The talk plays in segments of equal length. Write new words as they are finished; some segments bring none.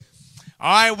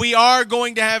All right, we are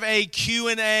going to have a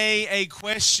Q&A, a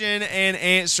question and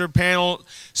answer panel.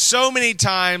 So many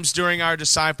times during our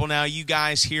Disciple Now, you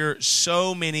guys hear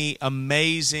so many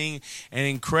amazing and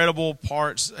incredible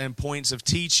parts and points of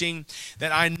teaching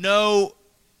that I know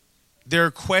there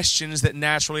are questions that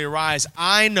naturally arise.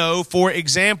 I know, for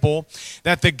example,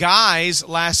 that the guys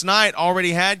last night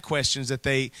already had questions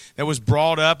that was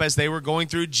brought up as they were going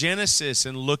through Genesis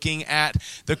and looking at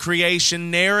the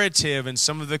creation narrative and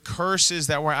some of the curses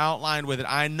that were outlined with it.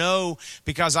 I know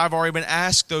because I've already been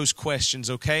asked those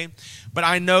questions, okay? But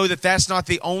I know that that's not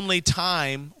the only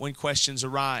time when questions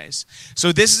arise.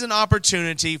 So this is an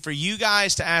opportunity for you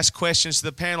guys to ask questions to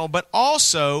the panel, but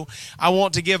also I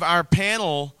want to give our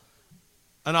panel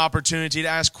an opportunity to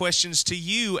ask questions to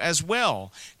you as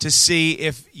well, to see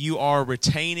if you are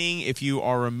retaining, if you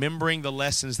are remembering the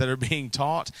lessons that are being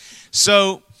taught.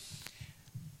 So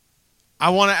I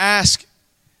want to ask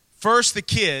first the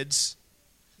kids,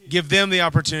 give them the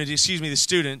opportunity, the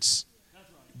students,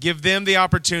 give them the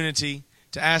opportunity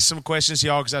to ask some questions to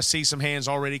y'all, because I see some hands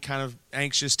already kind of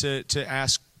anxious to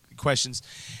ask questions.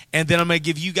 And then I'm going to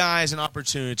give you guys an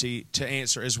opportunity to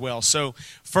answer as well. So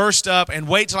first up, and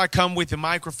wait till I come with the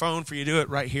microphone for you to do it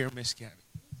right here, Miss Gabby.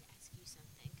 Ask you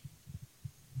something.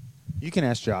 You can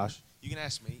ask Josh. You can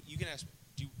ask me. You can ask me.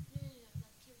 No. Do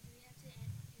we have to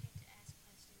ask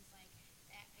questions like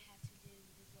that have to do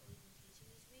with what we've been teaching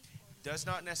this week? Does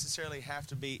not necessarily have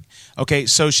to be. Okay,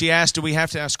 so she asked, do we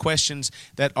have to ask questions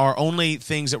that are only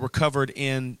things that were covered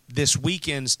in this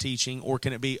weekend's teaching, or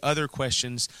can it be other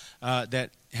questions that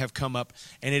have come up?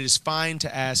 And it is fine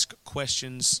to ask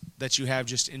questions that you have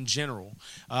just in general.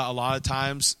 A lot of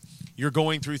times you're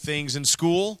going through things in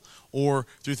school or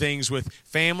through things with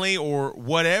family or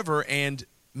whatever, and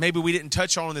maybe we didn't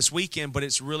touch on this weekend, but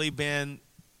it's really been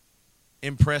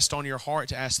impressed on your heart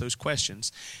to ask those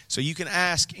questions. So you can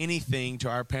ask anything to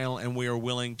our panel, and we are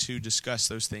willing to discuss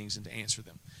those things and to answer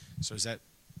them. So is that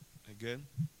good?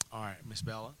 All right, Miss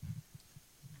Bella.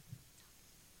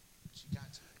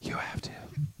 You have to.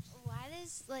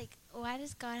 Why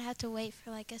does God have to wait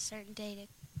for a certain day to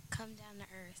come down to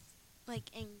earth,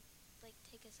 and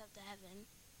take us up to heaven?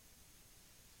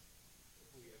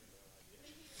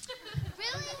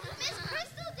 Really? Miss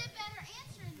Crystal did better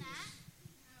answering that.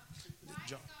 Why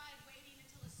is God waiting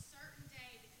until a certain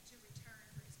day to return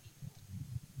for his people?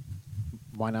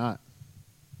 Why not?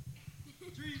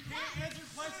 Drew, you can't answer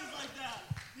questions like that.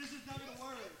 This is not going to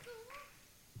work.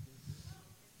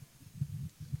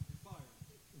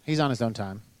 He's on his own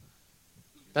time.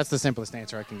 That's the simplest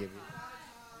answer I can give you.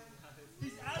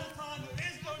 He's out of time. There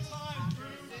is no time, Drew.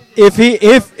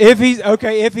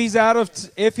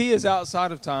 If he is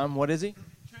outside of time, what is he?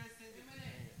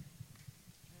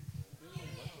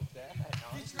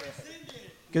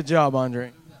 Good job,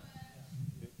 Andre.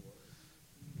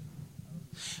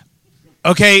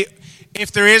 Okay,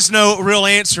 if there is no real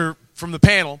answer from the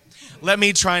panel, let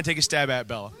me try and take a stab at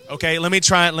Bella. Okay, let me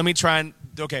try and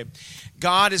okay.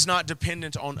 God is not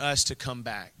dependent on us to come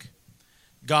back.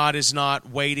 God is not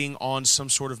waiting on some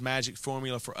sort of magic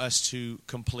formula for us to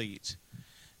complete.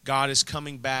 God is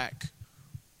coming back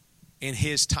in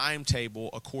his timetable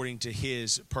according to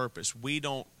his purpose. We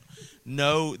don't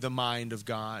know the mind of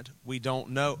God. We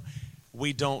don't know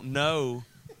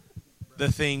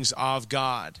the things of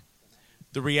God.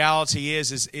 The reality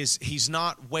is he's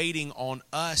not waiting on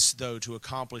us, though, to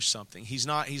accomplish something. He's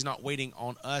not waiting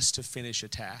on us to finish a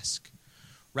task.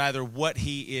 Rather, what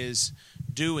he is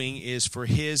doing is for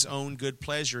his own good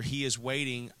pleasure. He is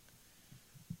waiting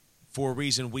for a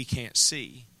reason we can't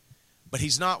see. But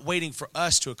he's not waiting for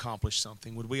us to accomplish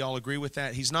something. Would we all agree with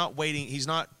that? He's not waiting. He's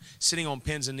not sitting on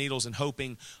pins and needles and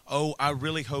hoping, oh, I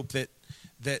really hope that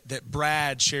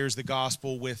Brad shares the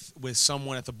gospel with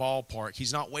someone at the ballpark.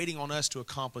 He's not waiting on us to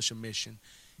accomplish a mission.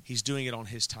 He's doing it on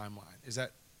his timeline. Is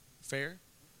that fair?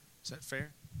 Is that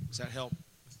fair? Does that help?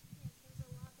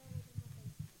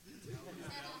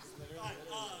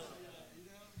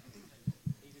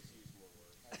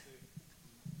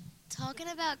 Talking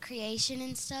about creation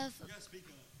and stuff.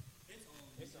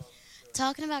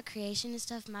 Talking about creation and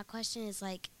stuff, my question is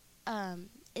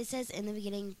it says in the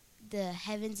beginning the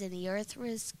heavens and the earth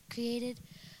was created,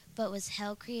 but was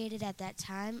hell created at that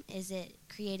time? Is it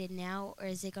created now, or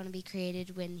is it going to be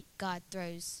created when God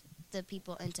throws the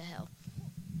people into hell?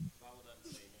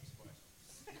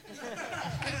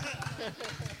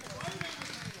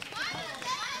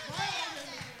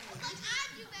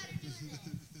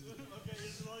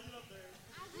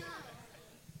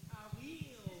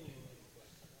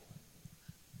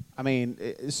 I mean,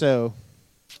 so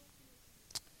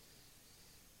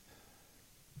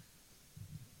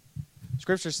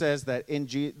Scripture says that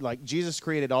like Jesus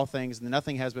created all things, and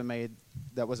nothing has been made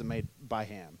that wasn't made by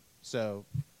him. So,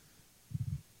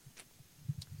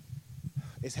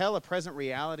 is hell a present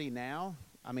reality now?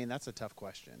 I mean, that's a tough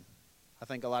question. I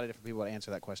think a lot of different people would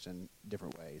answer that question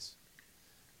different ways.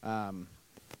 I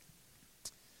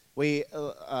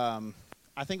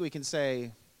think we can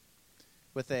say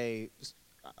with a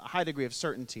high degree of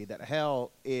certainty that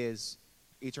hell is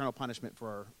eternal punishment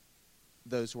for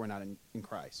those who are not in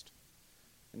Christ.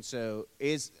 And so,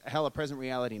 is hell a present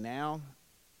reality now?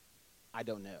 I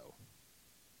don't know.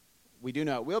 We do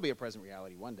know it will be a present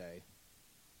reality one day.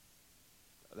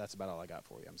 That's about all I got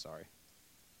for you. I'm sorry.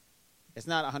 It's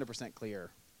not 100%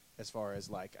 clear as far as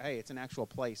like, hey, it's an actual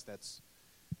place that's,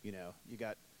 you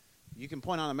can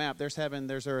point on a map, there's heaven,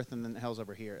 there's earth, and then hell's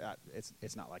over here.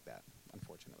 It's not like that,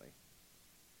 unfortunately.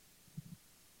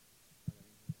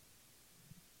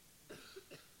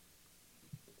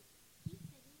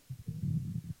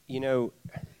 The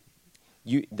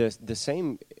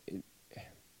same.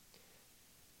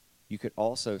 You could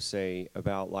also say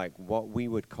about like what we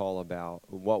would call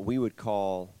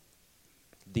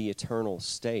the eternal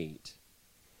state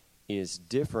is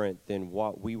different than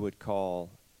what we would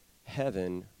call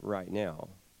heaven right now.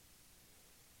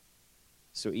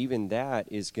 So even that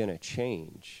is going to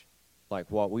change. Like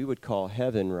what we would call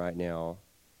heaven right now,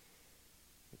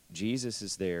 Jesus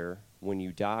is there. When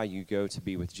you die, you go to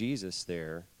be with Jesus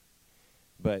there.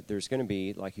 But there's going to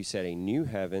be, like you said, a new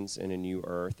heavens and a new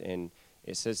earth. And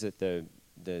it says that the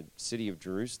city of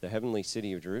Jerusalem, the heavenly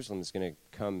city of Jerusalem, is going to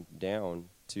come down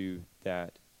to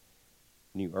that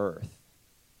new earth.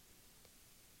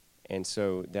 And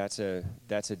so that's a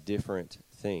different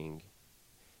thing.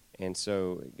 And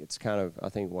so it's kind of, I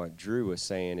think what Drew was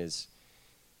saying is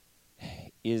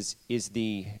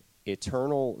the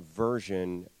eternal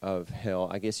version of hell,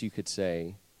 I guess you could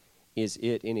say, is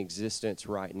it in existence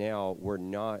right now? We're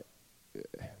not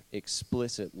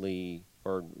explicitly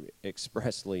or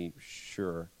expressly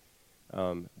sure,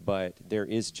 but there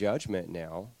is judgment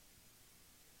now,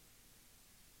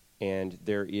 and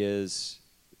there is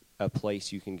a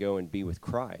place you can go and be with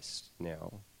Christ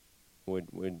now.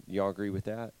 Would y'all agree with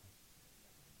that?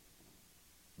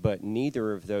 But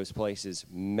neither of those places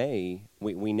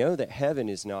we know that heaven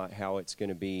is not how it's going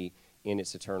to be in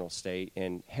its eternal state,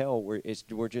 and hell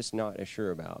we're just not as sure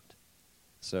about.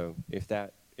 So if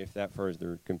that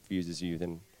further confuses you,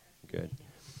 then good.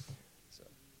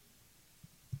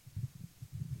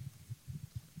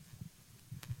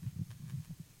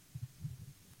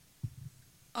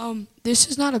 This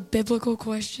is not a biblical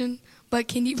question, but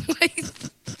can you play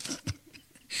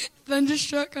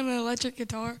Thunderstruck on an electric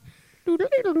guitar? Oh,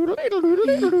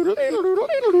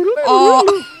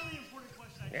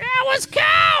 That was cool!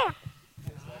 Yeah,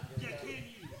 can you?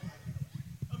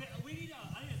 Okay, I need a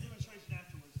demonstration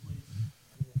afterwards, please.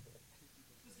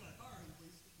 This guy, all right,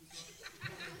 please.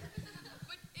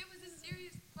 but it was a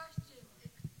serious question.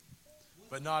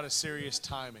 But not a serious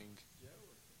timing.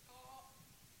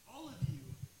 All of you.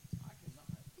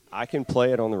 I can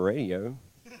play it on the radio.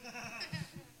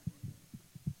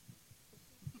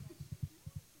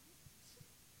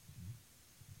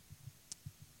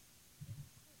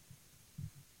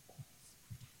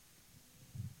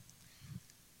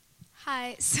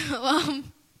 Hi, so, well,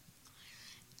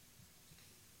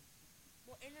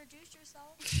 introduce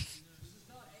yourself.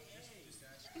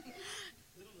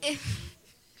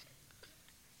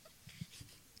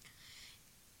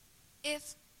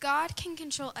 If God can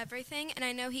control everything, and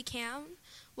I know he can,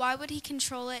 why would he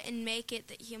control it and make it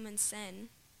that humans sin?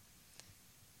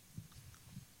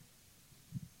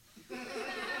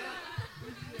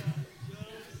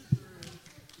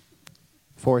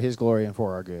 For his glory and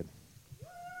for our good.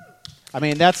 I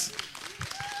mean, that's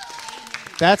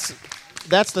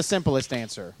the simplest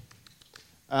answer.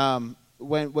 When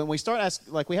we start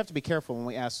we have to be careful when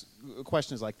we ask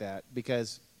questions like that,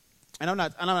 because, and I'm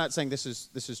not saying this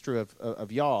is true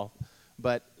of y'all,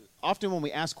 but often when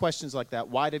we ask questions like that,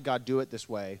 why did God do it this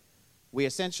way? We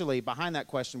essentially, behind that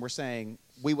question, we're saying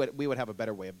we would have a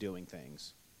better way of doing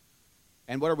things.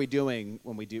 And what are we doing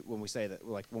when we say that,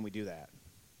 like when we do that?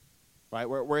 Right?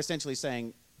 We're essentially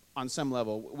saying, on some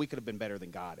level, we could have been better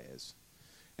than God is.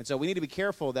 And so we need to be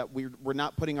careful that we're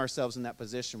not putting ourselves in that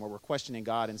position where we're questioning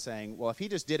God and saying, well, if he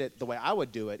just did it the way I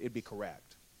would do it, it'd be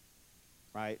correct.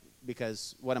 Right?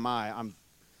 Because what am I? I'm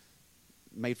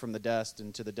made from the dust,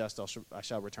 and to the dust I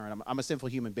shall return. I'm a sinful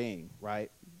human being,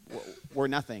 right? We're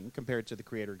nothing compared to the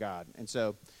Creator God. And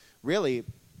so really,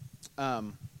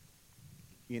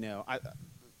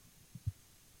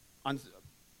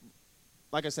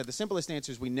 like I said, the simplest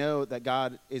answer is we know that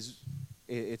God is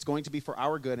it's going to be for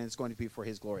our good, and it's going to be for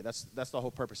his glory. That's the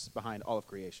whole purpose behind all of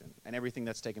creation and everything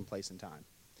that's taken place in time.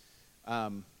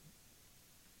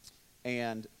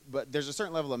 But there's a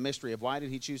certain level of mystery of why did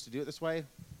he choose to do it this way.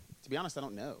 To be honest, I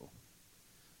don't know.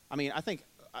 I mean, I think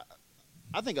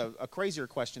a crazier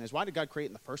question is, why did God create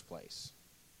in the first place?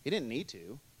 He didn't need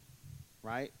to,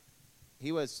 right?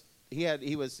 He was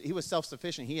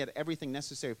self-sufficient. He had everything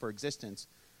necessary for existence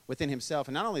within himself.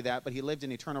 And not only that, but he lived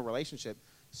in eternal relationship.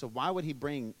 So why would he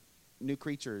bring new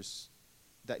creatures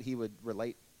that he would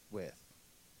relate with?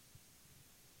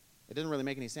 It doesn't really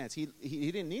make any sense. He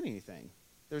didn't need anything.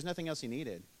 There's nothing else he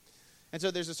needed. And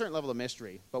so there's a certain level of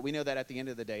mystery, but we know that at the end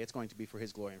of the day, it's going to be for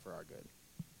his glory and for our good.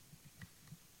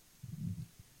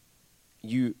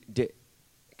 You did,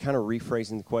 kind of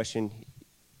rephrasing the question,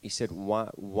 he said,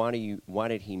 why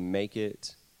did he make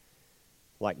it,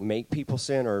 like make people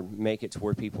sin, or make it to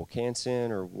where people can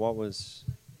sin, or what was?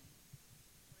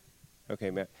 Okay,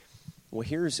 well,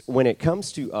 here's, when it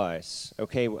comes to us,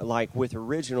 okay, like with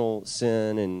original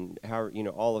sin and how,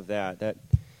 all of that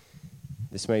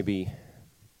this may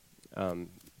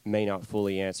not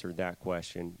fully answer that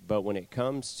question, but when it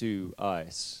comes to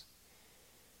us,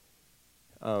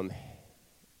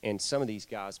 and some of these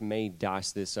guys may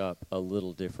dice this up a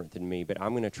little different than me, but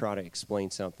I'm going to try to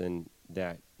explain something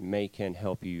that can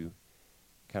help you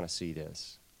kind of see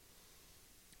this.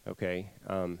 Okay,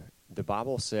 the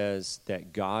Bible says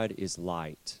that God is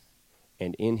light,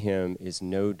 and in him is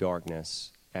no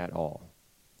darkness at all.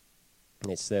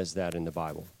 It says that in the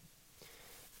Bible.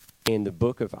 In the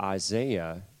book of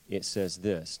Isaiah, it says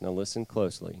this. Now listen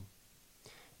closely.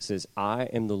 It says, I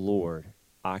am the Lord.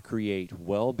 I create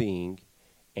well-being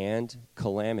and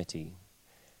calamity.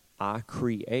 I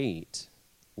create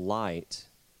light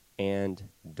and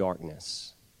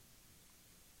darkness.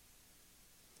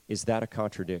 Is that a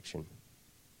contradiction?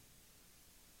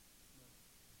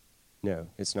 No,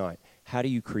 it's not. How do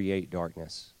you create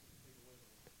darkness?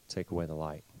 Take away the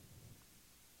light.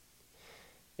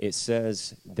 It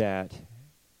says that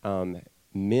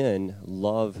men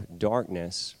love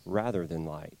darkness rather than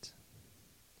light.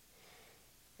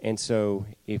 And so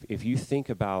if you think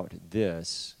about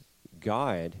this,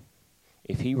 God,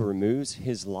 if he removes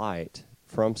his light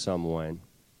from someone,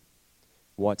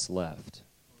 what's left?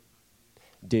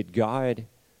 Did God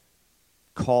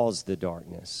cause the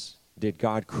darkness? Did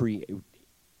God create?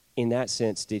 In that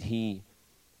sense, did he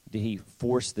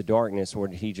force the darkness, or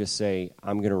did he just say,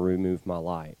 I'm going to remove my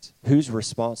light? Who's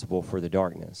responsible for the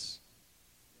darkness?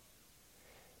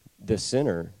 The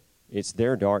sinner. It's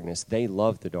their darkness. They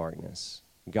love the darkness.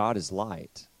 God is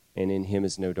light, and in him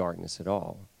is no darkness at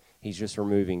all. He's just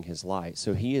removing his light.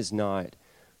 So he is not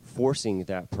forcing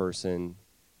that person.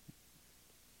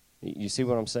 You see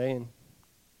what I'm saying?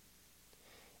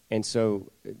 And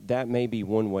so that may be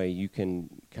one way you can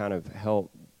kind of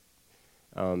help.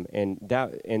 And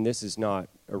this is not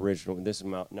original. This is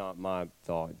not my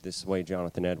thought. This is the way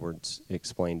Jonathan Edwards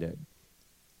explained it,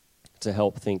 to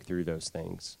help think through those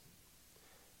things.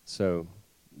 So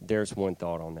there's one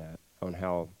thought on that, on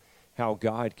how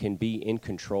God can be in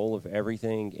control of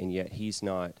everything, and yet he's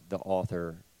not the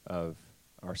author of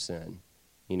our sin.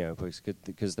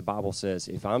 Because the Bible says,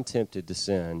 if I'm tempted to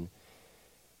sin,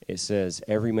 it says,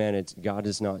 God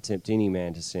does not tempt any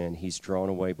man to sin. He's drawn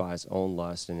away by his own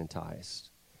lust and enticed.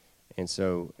 And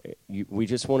so we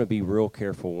just want to be real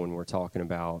careful when we're talking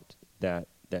about that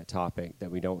topic, that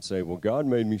we don't say, well, God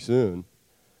made me sin.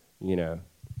 You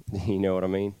know what I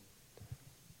mean?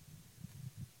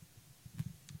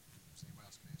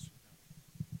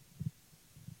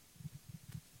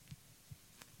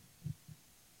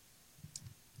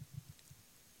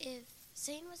 If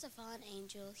Satan was a fallen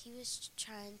angel, he was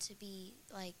trying to be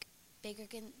like bigger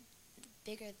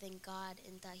than God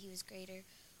and thought he was greater.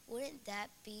 Wouldn't that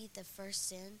be the first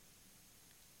sin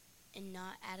and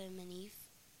not Adam and Eve?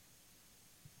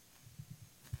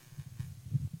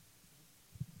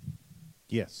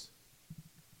 Yes.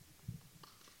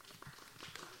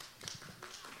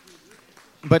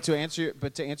 But to answer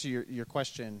your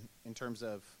question in terms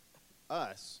of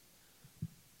us,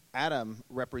 Adam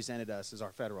represented us as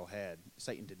our federal head.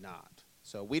 Satan did not.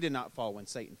 So we did not fall when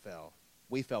Satan fell.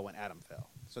 We fell when Adam fell.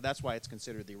 So that's why it's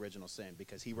considered the original sin,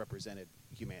 because he represented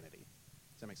humanity.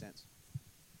 Does that make sense?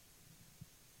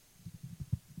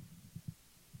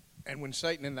 And when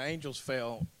Satan and the angels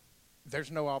fell,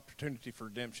 there's no opportunity for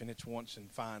redemption. It's once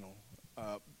and final.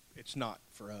 It's not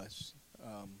for us.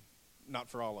 Not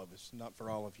for all of us. Not for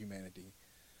all of humanity.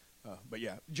 But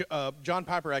yeah, John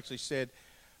Piper actually said,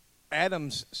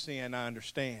 Adam's sin, I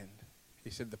understand. He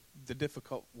said, the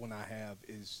difficult one I have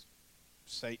is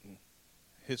Satan,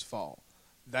 his fall.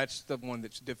 That's the one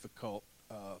that's difficult.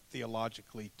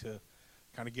 theologically to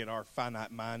kind of get our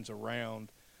finite minds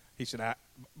around. He said,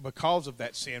 because of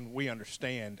that sin, we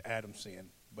understand Adam's sin,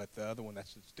 but the other one,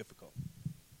 it's difficult.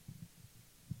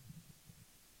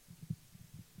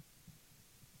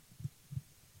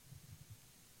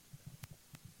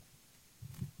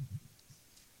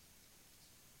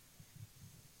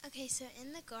 Okay, so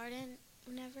in the garden,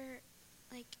 whenever,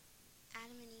 like,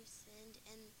 Adam and Eve sinned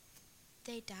and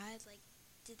they died, like,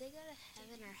 did they go to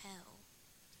heaven or hell?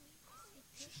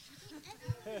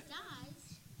 Everyone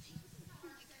dies.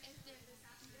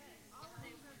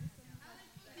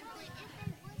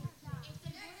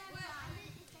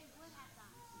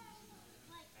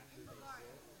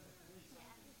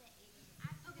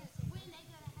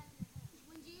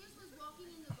 When Jesus was walking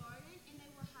in the garden and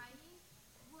they were hiding,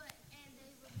 and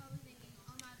they were probably thinking,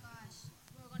 "Oh my gosh,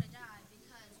 we're gonna die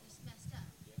because we messed up."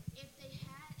 If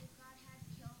God had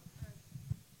killed or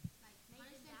like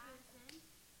punished them for sin,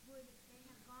 would they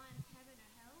have gone heaven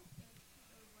or hell?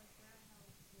 Was there a hell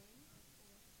then?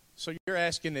 So you're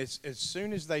asking, as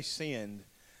soon as they sinned,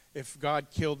 if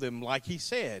God killed them, like he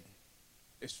said,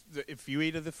 if you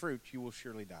eat of the fruit, you will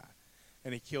surely die.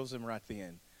 And he kills them right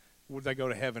then. Would they go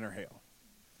to heaven or hell?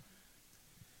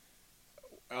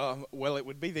 Well, it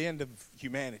would be the end of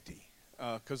humanity,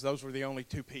 because those were the only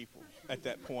two people at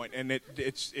that point. And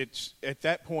it's at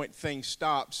that point things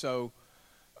stop. So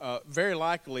very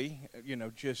likely,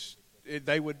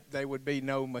 they would be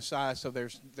no Messiah. So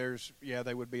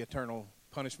they would be eternal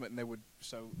punishment, and they would.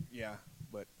 So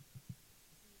but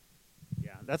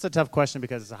Yeah, that's a tough question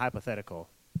because it's a hypothetical,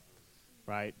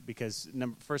 right? Because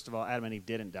first of all, Adam and Eve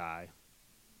didn't die,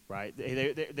 right?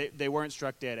 They weren't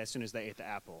struck dead as soon as they ate the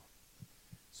apple.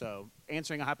 So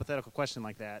answering a hypothetical question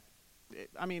like that,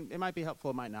 it might be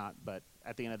helpful, it might not, but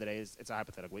at the end of the day, it's a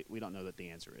hypothetical. We don't know what the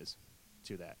answer is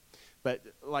to that. But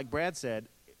like Brad said,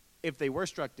 if they were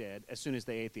struck dead as soon as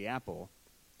they ate the apple,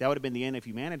 that would have been the end of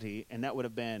humanity, and that would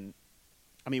have been,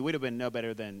 we'd have been no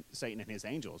better than Satan and his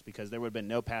angels, because there would have been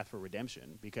no path for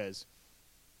redemption. Because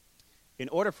in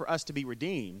order for us to be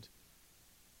redeemed,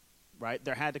 right,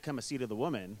 there had to come a seed of the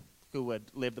woman who would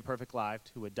live the perfect life,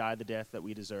 who would die the death that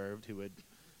we deserved, who would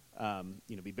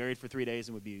be buried for 3 days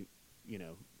and would be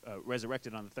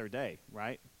resurrected on the third day,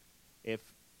 right?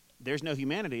 If there's no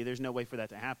humanity, there's no way for that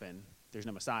to happen. There's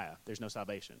no Messiah. There's no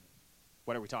salvation.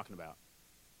 What are we talking about,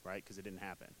 right? Because it didn't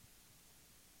happen.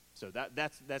 So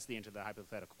that's the answer to the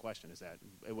hypothetical question, is that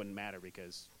it wouldn't matter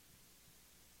because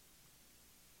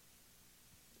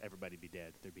everybody'd be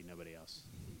dead. There'd be nobody else.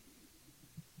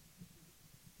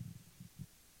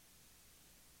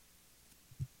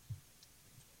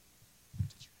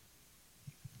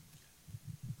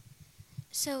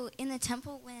 So in the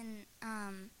temple, when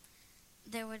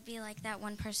there would be like that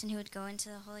one person who would go into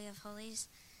the Holy of Holies,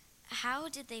 how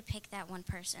did they pick that one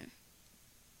person?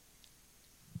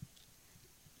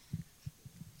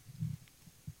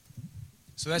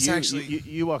 So that's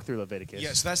you walk through Leviticus.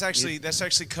 Yes, that's actually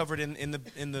covered in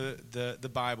the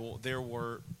Bible. There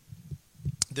were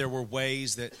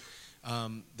ways that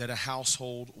a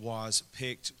household was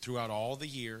picked throughout all the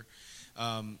year.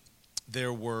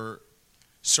 There were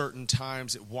certain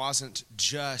times. It wasn't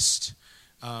just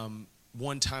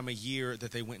one time a year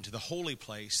that they went into the holy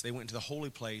place. They went into the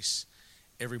holy place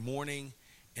every morning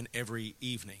and every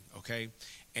evening. Okay,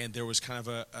 and there was kind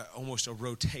of almost a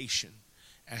rotation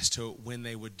as to when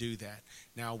they would do that.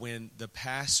 Now, when the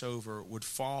Passover would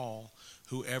fall,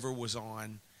 whoever was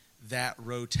on that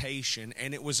rotation,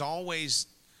 and it was always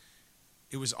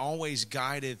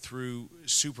guided through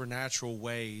supernatural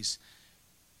ways.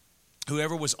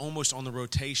 Whoever was almost on the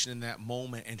rotation in that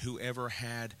moment, and whoever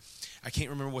had, I can't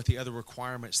remember what the other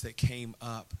requirements that came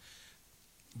up,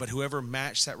 but whoever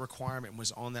matched that requirement and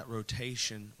was on that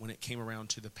rotation when it came around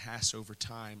to the Passover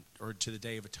time, or to the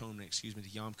Day of Atonement, to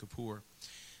Yom Kippur,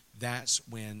 that's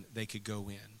when they could go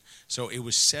in. So it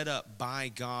was set up by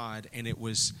God, and it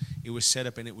was set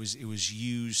up, and it was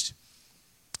used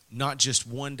not just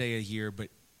one day a year, but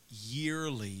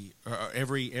yearly, or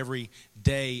every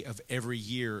day of every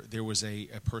year, there was a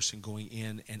person going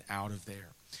in and out of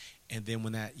there. And then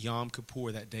when that Yom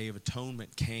Kippur, that Day of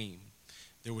Atonement, came,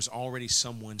 there was already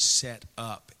someone set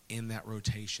up in that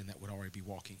rotation that would already be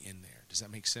walking in there. Does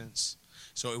that make sense?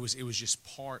 So it was just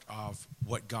part of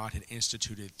what God had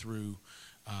instituted through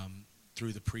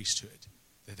the priesthood,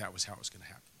 that was how it was going to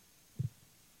happen.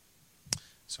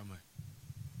 So I'm going to...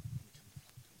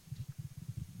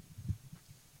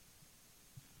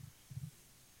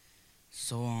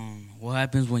 So, what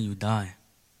happens when you die?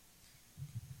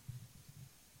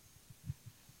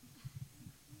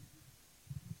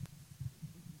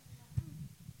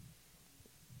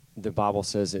 the Bible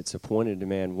says it's appointed a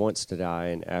man once to die,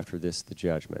 and after this, the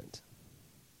judgment.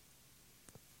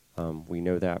 We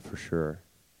know that for sure.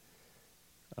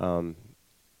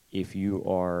 If you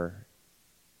are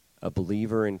a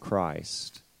believer in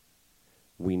Christ,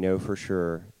 we know for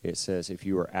sure, it says, if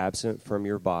you are absent from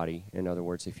your body, in other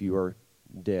words, if you are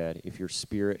dead, if your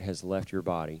spirit has left your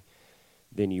body,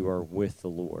 then you are with the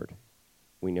Lord.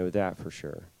 We know that for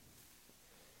sure.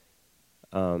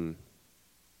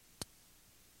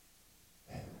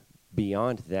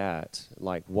 Beyond that,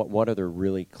 like what other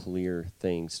really clear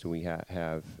things do we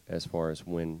have as far as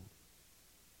when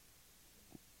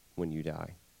you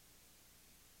die?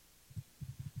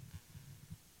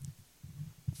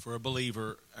 For a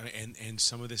believer, and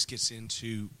some of this gets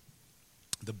into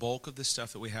the bulk of the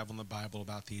stuff that we have on the Bible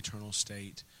about the eternal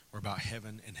state or about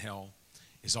heaven and hell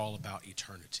is all about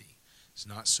eternity. It's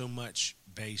not so much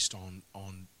based on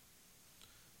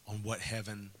what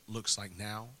heaven looks like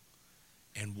now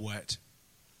and what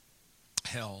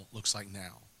hell looks like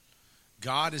now.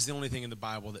 God is the only thing in the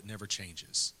Bible that never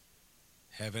changes.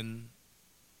 Heaven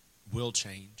will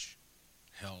change.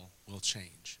 Hell will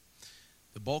change.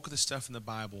 The bulk of the stuff in the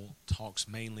Bible talks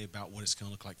mainly about what it's going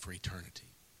to look like for eternity.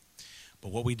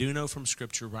 But what we do know from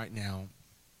Scripture right now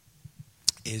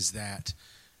is that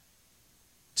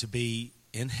to be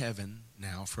in heaven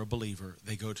now for a believer,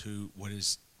 they go to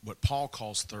what Paul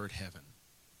calls third heaven.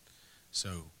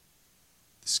 So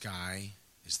the sky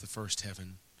is the first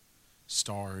heaven,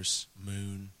 stars,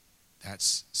 moon,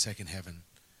 that's second heaven.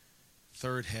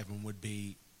 Third heaven would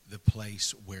be the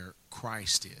place where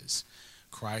Christ is.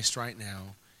 Christ right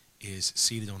now is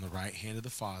seated on the right hand of the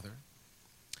Father.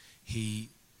 He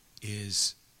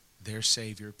is their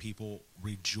Savior. People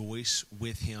rejoice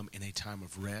with him in a time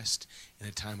of rest, in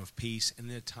a time of peace, and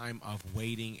in a time of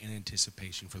waiting and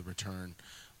anticipation for the return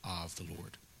of the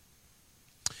Lord.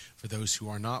 For those who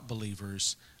are not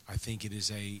believers, I think it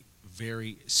is a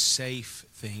very safe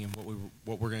thing, and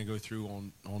what we're going to go through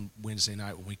on Wednesday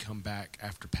night when we come back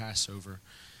after Passover.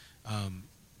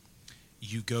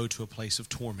 You go to a place of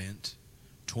torment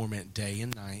day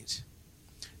and night.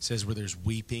 It says where there's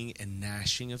weeping and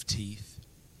gnashing of teeth.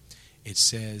 It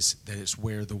says that it's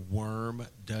where the worm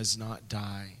does not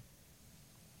die,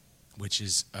 which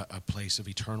is a place of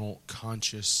eternal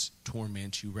conscious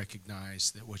torment. You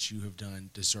recognize that what you have done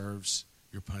deserves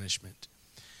your punishment.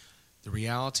 The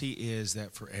reality is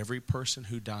that for every person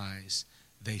who dies,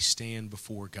 they stand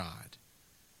before God.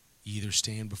 You either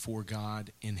stand before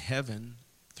God in heaven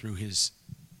through his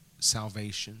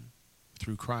salvation,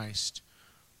 through Christ,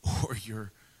 or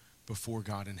you're before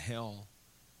God in hell,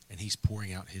 and he's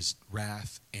pouring out his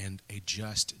wrath and a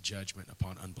just judgment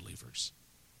upon unbelievers.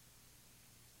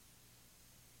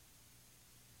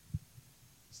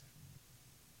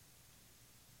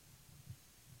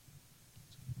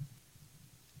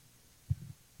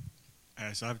 All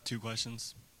right, so I have two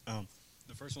questions.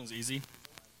 The first one's easy.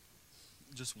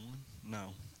 Just one?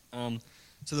 No.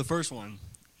 So the first one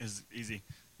is easy.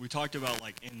 We talked about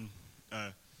in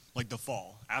the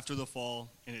fall. After the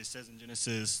fall, and it says in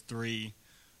Genesis 3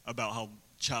 about how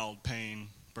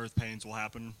birth pains will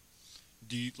happen.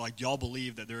 Do y'all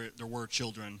believe that there were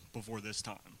children before this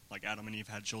time? Like Adam and Eve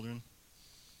had children?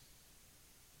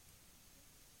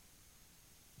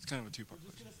 It's kind of a two-part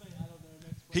question.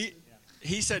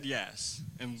 He said yes.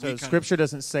 And so Scripture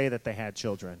doesn't say that they had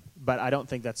children, but I don't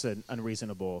think that's an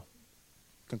unreasonable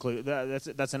conclusion.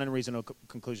 That's an unreasonable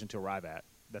conclusion to arrive at,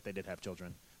 that they did have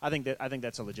children. I think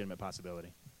that's a legitimate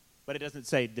possibility. But it doesn't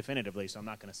say definitively, so I'm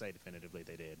not going to say definitively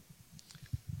they did.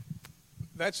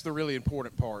 That's the really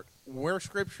important part. Where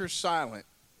Scripture's silent,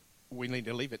 we need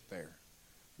to leave it there.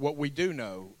 What we do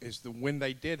know is that when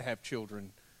they did have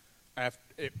children,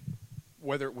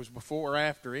 whether it was before or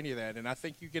after any of that, and I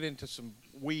think you get into some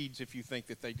weeds if you think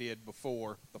that they did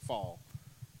before the fall.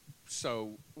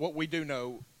 So what we do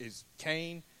know is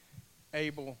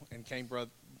Abel, and Cain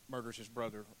murders his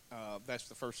brother. That's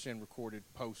the first sin recorded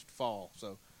post-fall.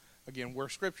 So, again, where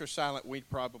Scripture's silent, we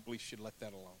probably should let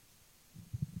that alone.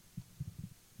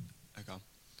 Okay.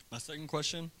 My second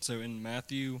question, so in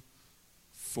Matthew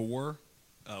 4,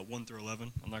 1 through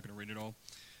 11, I'm not going to read it all,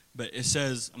 but it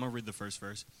says, I'm going to read the first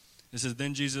verse. It says,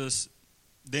 Then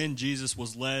Jesus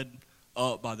was led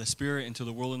up by the Spirit into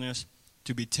the wilderness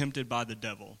to be tempted by the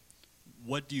devil.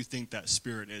 What do you think that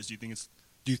spirit is? Do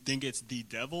you think it's the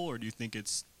devil, or do you think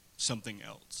it's something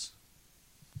else?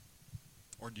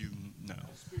 Or do you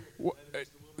know?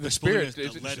 The Spirit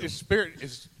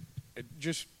is,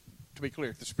 just to be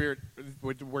clear, the Spirit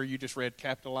where you just read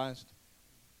capitalized,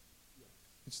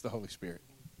 it's the Holy Spirit.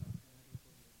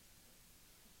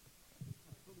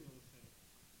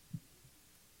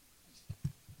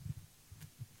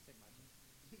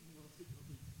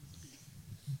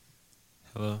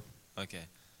 Hello. Okay.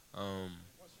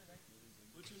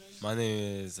 My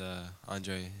name is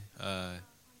Andre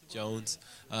Jones.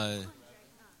 I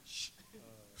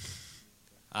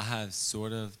have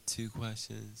sort of two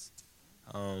questions.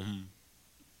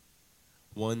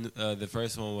 One, the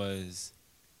first one was,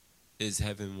 is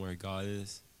heaven where God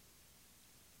is?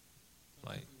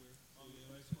 Like,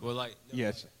 well, like.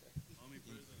 Yes.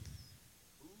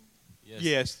 Yes.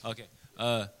 Yes. Okay.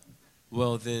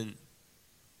 Well then,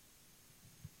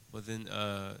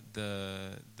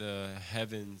 the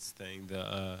heavens thing,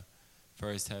 the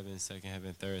first heaven, second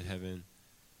heaven, third heaven.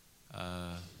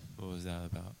 What was that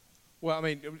about? Well, I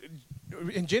mean,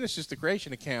 in Genesis, the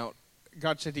creation account,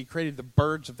 God said He created the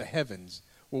birds of the heavens.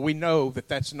 Well, we know that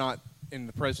that's not in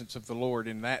the presence of the Lord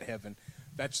in that heaven.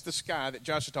 That's the sky that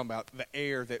Josh is talking about, the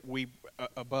air that we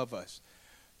above us.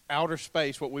 Outer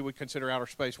space, what we would consider outer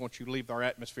space, once you leave our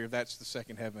atmosphere, that's the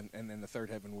second heaven, and then the third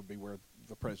heaven would be where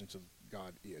the presence of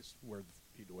God is, where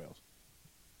He dwells.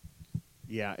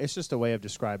 Yeah, it's just a way of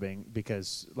describing,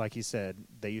 because, like he said,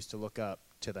 they used to look up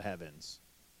to the heavens.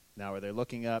 Now, are they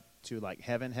looking up to, like,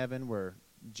 heaven, where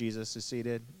Jesus is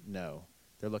seated? No.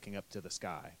 They're looking up to the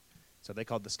sky. So they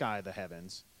called the sky the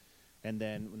heavens. And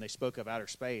then when they spoke of outer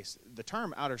space, the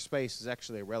term outer space is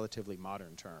actually a relatively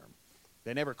modern term.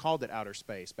 They never called it outer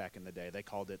space back in the day. They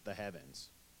called it the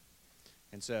heavens.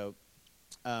 And so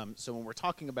when we're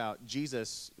talking about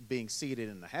Jesus being seated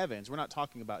in the heavens, we're not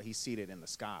talking about He's seated in the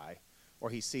sky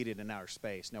or He's seated in outer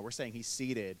space. No, we're saying He's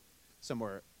seated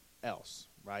somewhere else,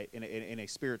 right, in a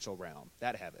spiritual realm.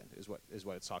 That heaven is what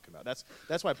it's talking about.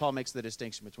 That's why Paul makes the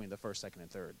distinction between the first, second,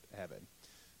 and third heaven.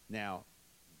 Now,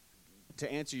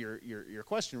 to answer your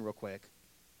question real quick,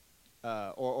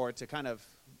 or to kind of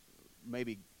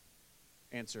maybe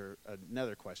answer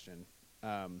another question.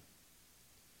 God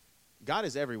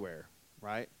is everywhere,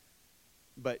 right?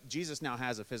 But Jesus now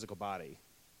has a physical body.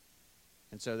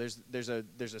 And so there's a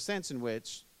sense in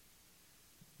which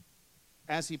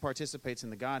as He participates in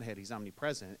the Godhead, He's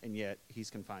omnipresent, and yet He's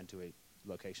confined to a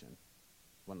location,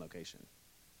 one location.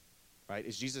 Right?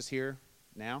 Is Jesus here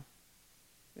now?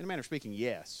 In a manner of speaking,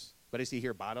 yes. But is He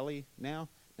here bodily now?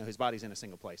 No, His body's in a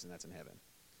single place, and that's in heaven.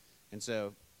 And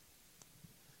so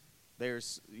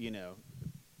there's,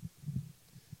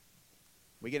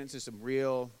 we get into some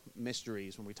real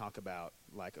mysteries when we talk about,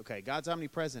 like, okay, God's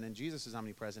omnipresent and Jesus is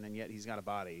omnipresent, and yet He's got a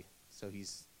body, so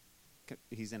He's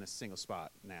in a single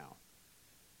spot now.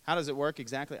 How does it work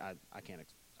exactly? I can't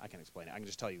explain it. I can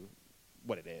just tell you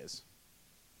what it is.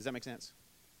 Does that make sense?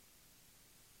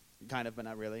 Kind of, but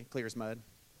not really. Clear as mud.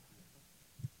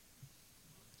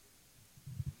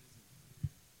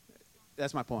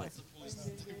 That's my point.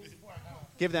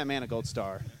 Give that man a gold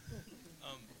star.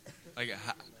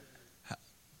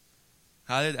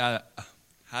 How did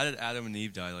Adam and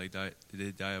Eve die? Like, did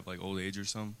they die of like old age or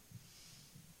something?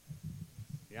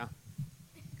 Yeah.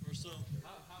 Or so.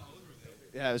 How old were they?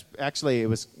 Yeah, it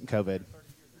was COVID.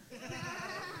 No,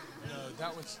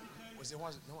 that was it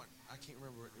wasn't. No, I can't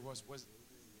remember. It was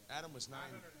Adam was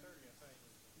 930, I think.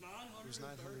 It was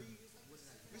 900.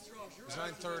 It was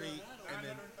 930, and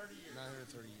then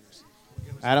 930 years.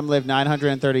 Adam lived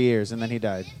 930 years, and then he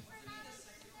died.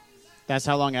 That's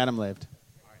how long Adam lived.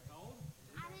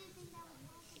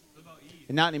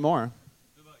 Not anymore.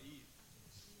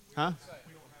 Huh?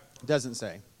 Doesn't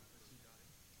say.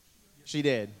 She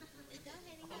did.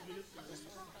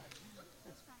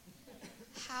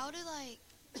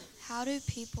 How do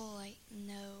people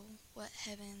know what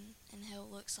heaven and hell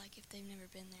looks like if they've never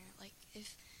been there? Like,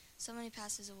 if somebody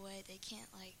passes away, they can't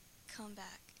come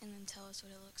back and then tell us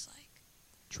what it looks like.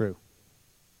 True.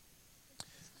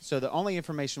 So the only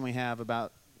information we have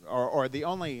about, or the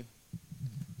only,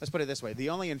 let's put it this way, the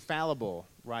only infallible,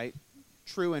 right,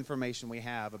 true information we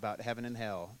have about heaven and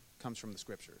hell comes from the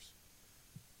Scriptures.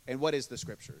 And what is the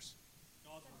Scriptures?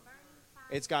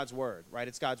 It's God's Word, right?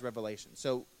 It's God's revelation.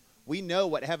 So we know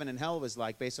what heaven and hell was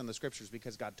like based on the Scriptures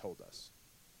because God told us.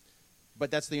 But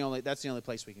that's the only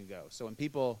place we can go. So when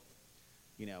people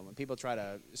try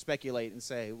to speculate and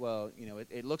say, well,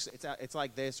 it looks, it's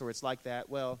like this or it's like that,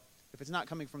 well, if it's not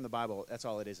coming from the Bible, that's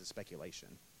all it is speculation.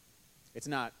 It's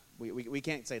not, we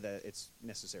can't say that it's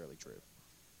necessarily true.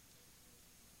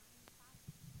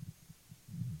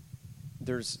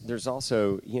 There's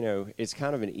also, it's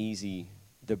kind of an easy,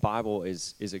 the Bible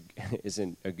is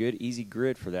a good easy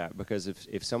grid for that, because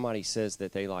if somebody says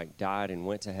that they died and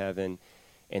went to heaven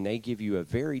and they give you a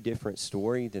very different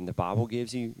story than the Bible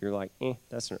gives you, you're like,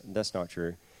 that's not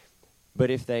true. But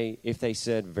if they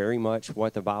said very much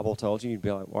what the Bible told you, you'd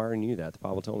be like, well, I already knew that. The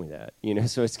Bible told me that.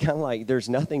 So it's kind of like there's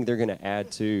nothing they're going to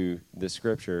add to the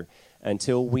Scripture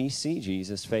until we see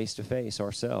Jesus face to face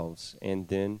ourselves. And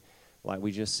then, like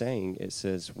we just sang, it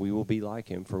says we will be like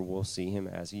him, for we'll see him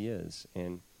as he is.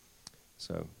 And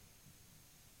so.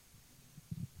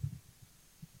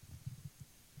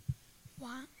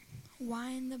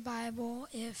 Why in the Bible,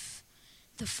 if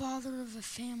the father of a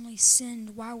family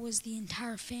sinned, why was the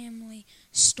entire family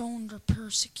stoned or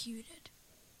persecuted?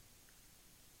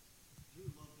 Drew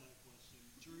loved that question.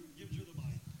 Drew, give Drew the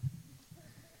mic.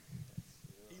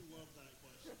 He loved that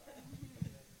question.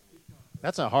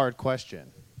 That's a hard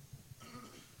question.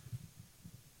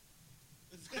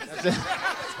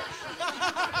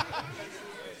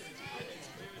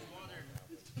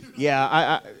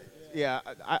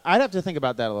 I'd have to think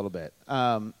about that a little bit.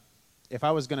 If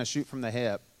I was going to shoot from the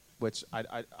hip, which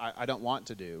I don't want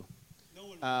to do.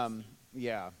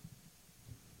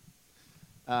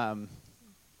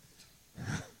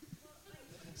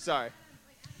 Sorry.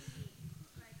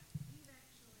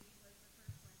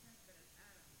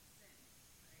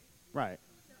 Right.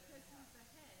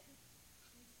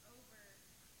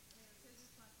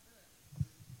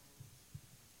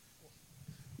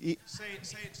 Say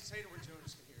it where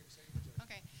Jonas can hear it.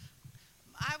 Okay.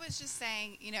 I was just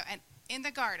saying, and in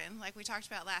the garden, like we talked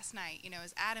about last night, it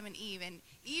was Adam and Eve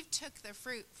took the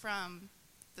fruit from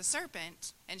the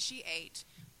serpent, and she ate,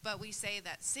 but we say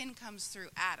that sin comes through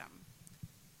Adam.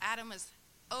 Adam was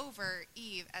over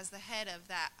Eve as the head of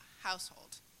that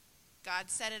household.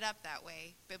 God set it up that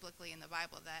way, biblically in the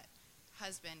Bible, that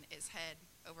husband is head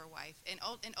over wife. In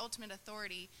ultimate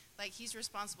authority, like he's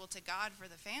responsible to God for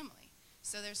the family.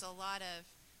 So there's a lot of,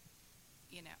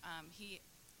 he,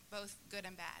 both good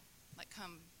and bad, like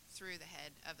come through the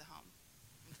head of the home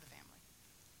into the family.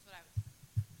 That's what I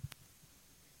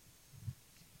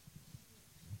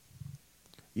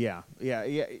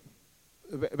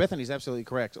was. Bethany's absolutely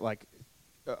correct. Like,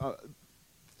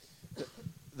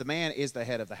 the man is the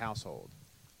head of the household,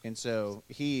 and so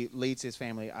he leads his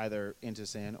family either into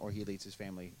sin or he leads his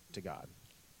family to God.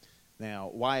 Now,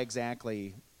 why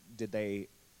exactly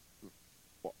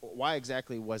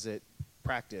was it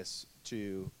practice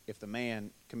to, if the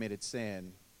man committed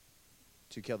sin,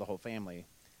 to kill the whole family?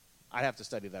 I'd have to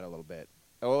study that a little bit,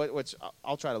 which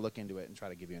I'll try to look into it and try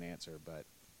to give you an answer, but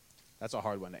that's a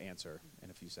hard one to answer in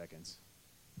a few seconds.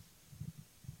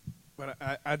 But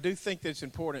I do think that it's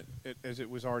important, as it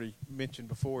was already mentioned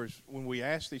before, is when we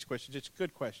ask these questions, it's a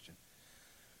good question.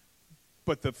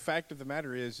 But the fact of the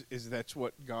matter is that's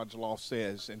what God's law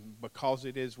says, and because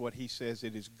it is what he says,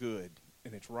 it is good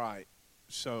and it's right.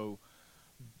 So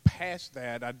past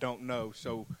that, I don't know.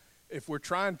 So if we're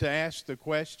trying to ask the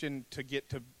question to get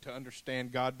to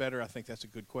understand God better, I think that's a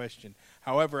good question.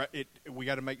 However, we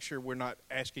got to make sure we're not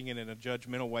asking it in a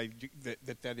judgmental way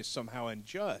that is somehow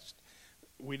unjust.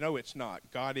 We know it's not.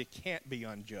 God, it can't be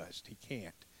unjust. He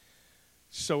can't.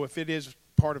 So if it is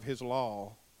part of his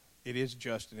law, it is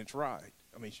just and it's right.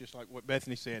 I mean, it's just like what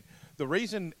Bethany said. The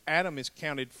reason Adam is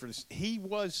counted for this, he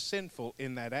was sinful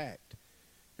in that act.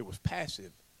 It was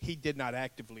passive. He did not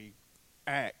actively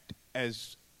act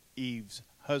as Eve's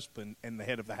husband and the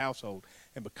head of the household.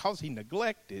 And because he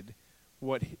neglected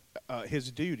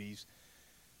his duties,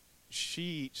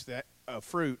 she eats that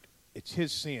fruit. It's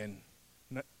his sin,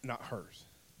 not hers.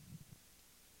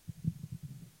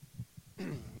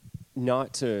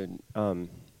 Not to,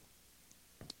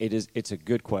 it's a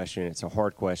good question. It's a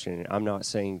hard question. I'm not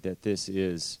saying that this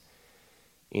is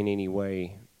in any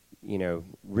way,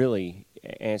 really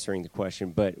answering the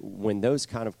question. But when those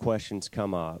kind of questions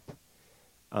come up,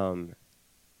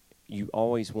 you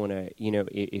always want to,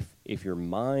 if your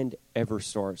mind ever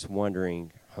starts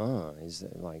wondering, is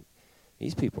that like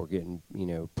these people are getting,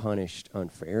 punished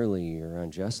unfairly or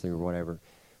unjustly or whatever,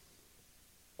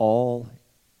 all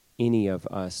any of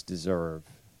us deserve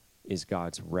is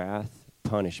God's wrath,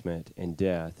 punishment, and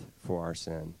death for our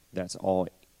sin. That's all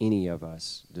any of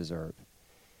us deserve.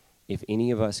 If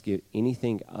any of us get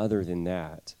anything other than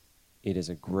that, it is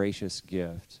a gracious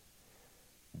gift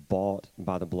bought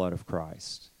by the blood of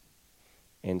Christ.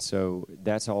 And so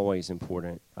that's always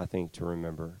important, I think, to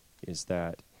remember, is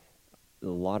that a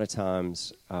lot of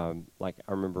times, like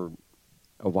I remember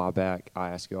a while back, I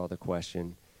asked you all the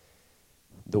question,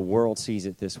 the world sees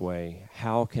it this way: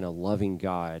 how can a loving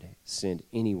God send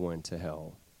anyone to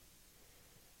hell?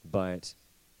 But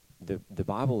the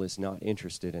Bible is not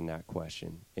interested in that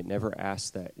question. It never asks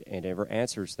that, and never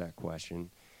answers that question.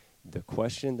 The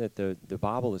question that the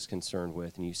Bible is concerned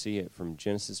with, and you see it from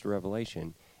Genesis to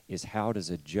Revelation, is how does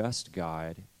a just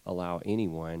God allow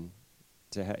anyone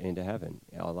into heaven,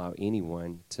 allow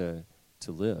anyone to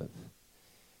live.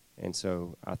 And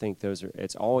so I think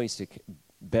it's always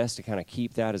best to kind of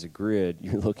keep that as a grid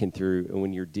you're looking through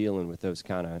when you're dealing with those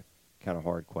kind of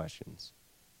hard questions.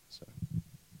 So.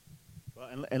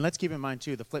 Well, and let's keep in mind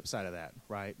too the flip side of that,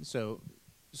 right? So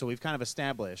we've kind of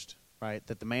established, right,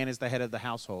 that the man is the head of the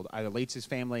household, either leads his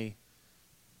family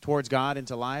towards God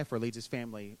into life or leads his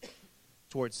family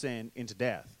towards sin into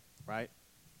death, right?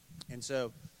 And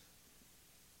so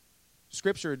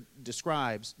Scripture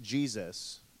describes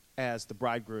Jesus as the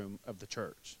bridegroom of the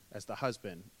church, as the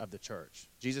husband of the church.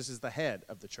 Jesus is the head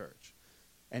of the church.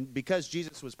 And because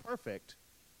Jesus was perfect,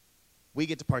 we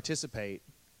get to participate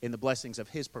in the blessings of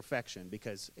his perfection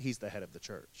because he's the head of the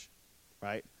church,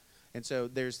 right? And so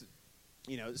there's,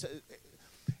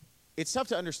 it's tough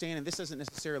to understand, and this doesn't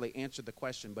necessarily answer the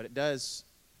question, but it does,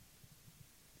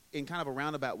 in kind of a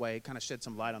roundabout way, kind of shed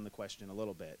some light on the question a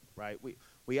little bit, right?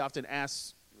 We often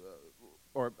ask,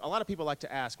 or a lot of people like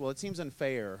to ask, well, it seems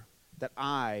unfair that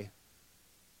I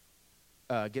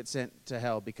get sent to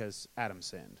hell because Adam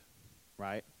sinned,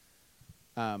 right?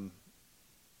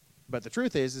 But the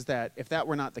truth is that if that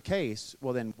were not the case,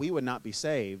 well, then we would not be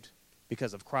saved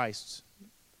because of Christ's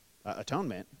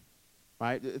atonement,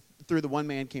 right? Through the one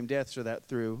man came death, so that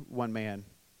through one man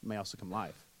may also come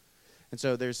life. And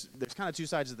so there's kind of two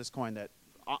sides of this coin that,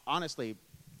 honestly,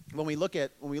 when we look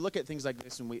at things like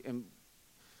this, and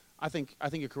I think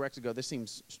you're correct to go, this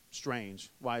seems strange.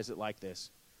 Why is it like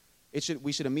this?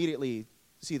 We should immediately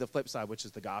see the flip side, which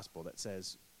is the gospel that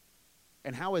says,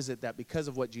 and how is it that because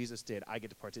of what Jesus did, I get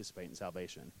to participate in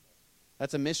salvation?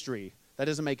 That's a mystery. That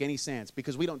doesn't make any sense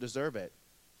because we don't deserve it,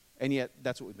 and yet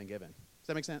that's what we've been given. Does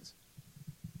that make sense?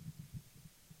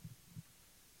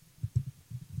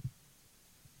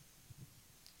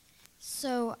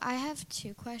 So I have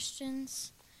two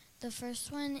questions. The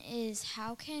first one is,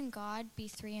 how can God be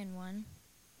 3 in 1?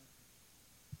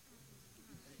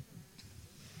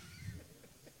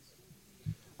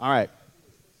 All right.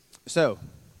 So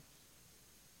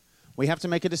we have to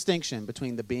make a distinction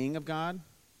between the being of God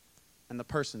and the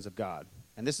persons of God.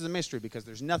 And this is a mystery because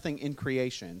there's nothing in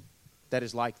creation that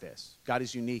is like this. God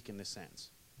is unique in this sense.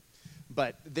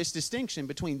 But this distinction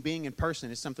between being and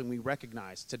person is something we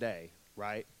recognize today,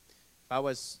 right? If I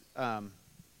was to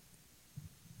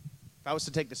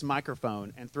take this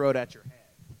microphone and throw it at your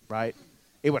head, right,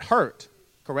 it would hurt,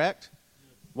 correct?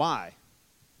 Why?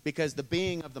 Because the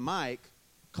being of the mic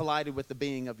collided with the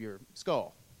being of your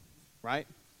skull, right?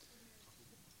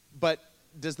 But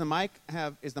is the mic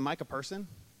a person?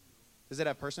 Does it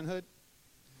have personhood?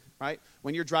 Right?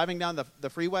 When you're driving down the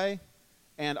freeway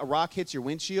and a rock hits your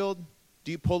windshield,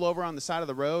 do you pull over on the side of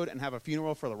the road and have a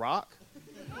funeral for the rock?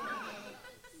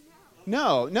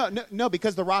 No,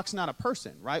 because the rock's not a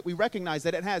person, right? We recognize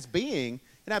that it has being.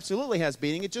 It absolutely has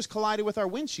being. It just collided with our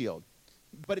windshield.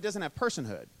 But it doesn't have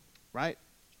personhood, right?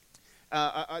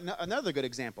 Another good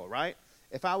example, right?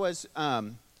 If I was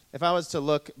to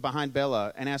look behind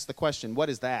Bella and ask the question, what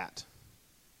is that?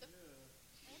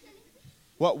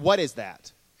 What is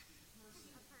that?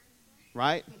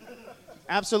 Right?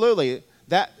 Absolutely.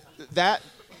 That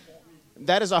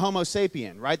is a Homo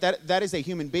sapien, right? That is a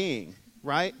human being,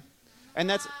 right? And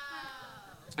that's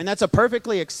a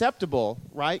perfectly acceptable,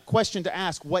 right, question to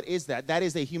ask. What is that? That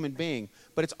is a human being.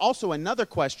 But it's also another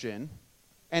question,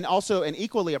 and also an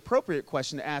equally appropriate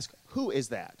question to ask, who is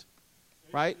that?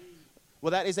 Right?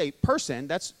 Well, that is a person.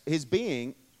 That's his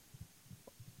being,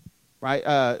 right?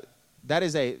 That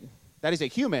is a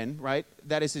human, right?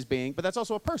 That is his being, but that's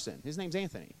also a person. His name's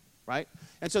Anthony, right?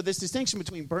 And so this distinction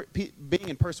between being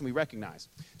and person we recognize.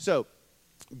 So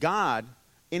God,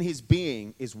 in his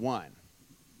being, is one.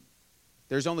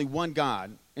 There's only one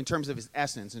God in terms of his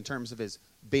essence, in terms of his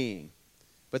being.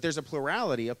 But there's a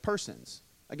plurality of persons.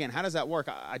 Again, how does that work?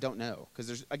 I don't know.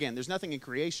 Because there's nothing in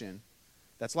creation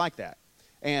that's like that.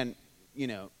 And,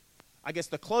 I guess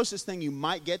the closest thing you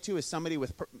might get to is somebody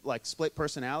with split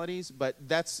personalities, but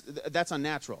that's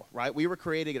unnatural, right? We were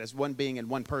created as one being and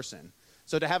one person.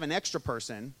 So to have an extra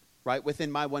person, right,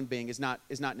 within my one being is not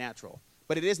natural.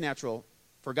 But it is natural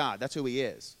for God. That's who he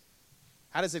is.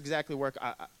 How does it exactly work?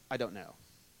 I don't know.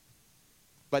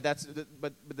 But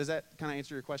does that kind of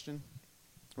answer your question?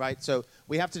 Right? So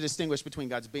we have to distinguish between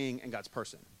God's being and God's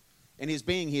person. In his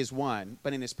being, he is one,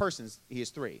 but in his persons, he is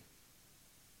three.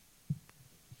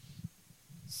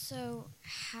 So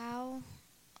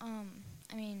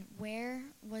where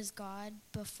was God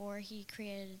before he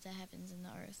created the heavens and the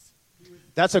earth?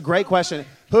 That's a great question.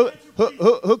 Who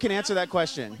can answer that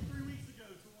question?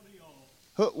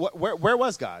 Where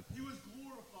was God? He was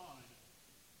glorified.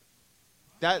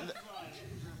 That.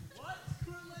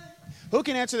 Who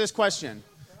can answer this question?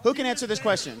 Who can answer this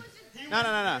question?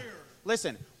 No.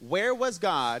 Listen, where was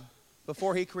God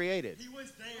before he created? He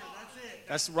was there. That's it.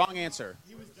 That's the wrong answer.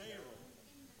 He was there.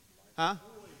 Huh?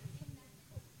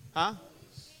 Huh?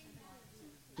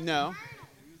 No.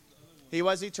 He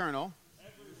was eternal.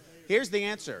 Here's the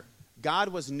answer. God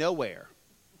was nowhere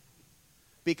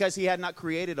because he had not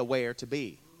created a where to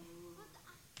be.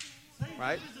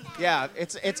 Right? Yeah,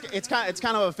 it's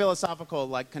kind of a philosophical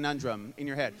like conundrum in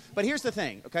your head. But here's the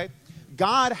thing, okay?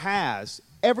 God has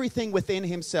everything within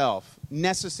himself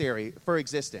necessary for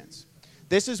existence.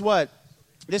 This is what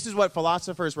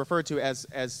philosophers refer to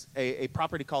as a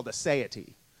property called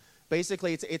aseity.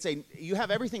 Basically, you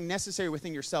have everything necessary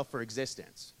within yourself for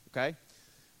existence, okay?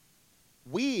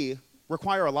 We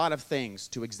require a lot of things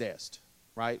to exist,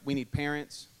 right? We need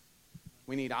parents.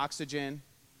 We need oxygen.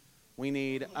 We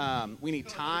need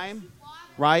time,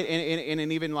 right? In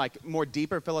an even like more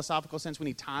deeper philosophical sense, we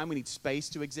need time. We need space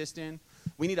to exist in.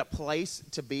 We need a place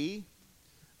to be.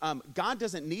 God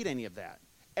doesn't need any of that.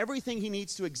 Everything he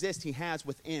needs to exist, he has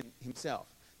within himself.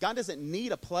 God doesn't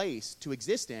need a place to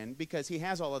exist in because he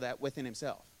has all of that within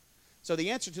himself. So the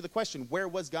answer to the question, where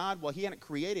was God? Well, he hadn't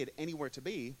created anywhere to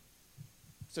be,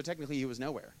 so technically he was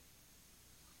nowhere.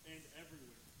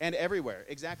 And everywhere,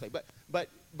 exactly.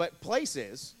 But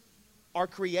places are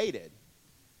created,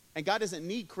 and God doesn't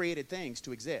need created things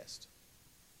to exist.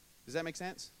 Does that make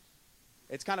sense?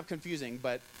 It's kind of confusing,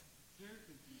 but...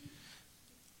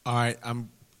 All right, I'm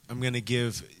going to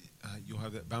give... you'll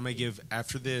have that. But I'm going to give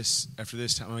after this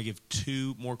time. I'm going to give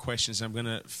 2 more questions. I'm going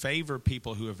to favor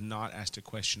people who have not asked a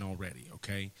question already.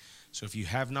 Okay, so if you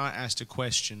have not asked a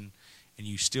question and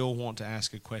you still want to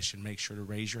ask a question, make sure to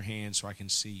raise your hand so I can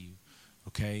see you.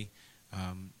 Okay,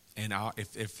 and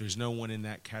if there's no one in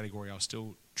that category, I'll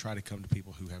still try to come to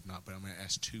people who have not. But I'm going to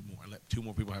ask 2 more. Let 2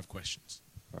 more people have questions.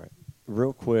 All right,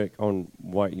 real quick on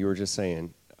what you were just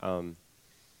saying.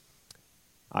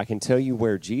 I can tell you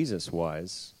where Jesus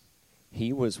was.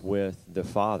 He was with the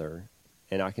Father,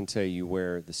 and I can tell you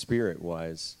where the Spirit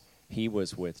was. He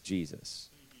was with Jesus.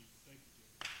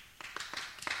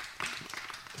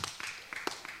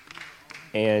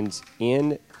 And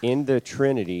in the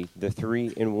Trinity, the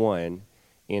 3 in 1,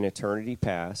 in eternity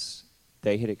past,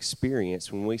 they had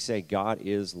experienced, when we say God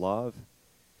is love,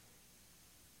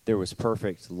 there was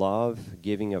perfect love,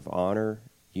 giving of honor,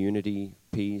 unity,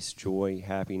 peace, joy,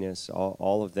 happiness,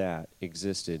 all of that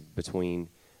existed between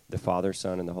the Father,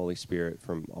 Son, and the Holy Spirit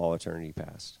from all eternity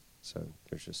past. So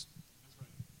there's just...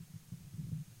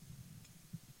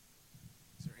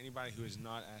 Is there anybody who has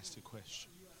not asked a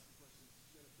question?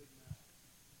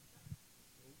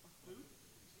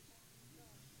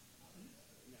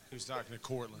 Who's talking to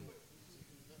Cortland?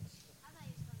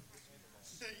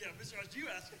 Yeah, Mr. Ross, you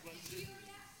ask a question.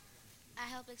 I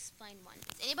help explain one.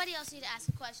 Does anybody else need to ask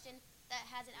a question that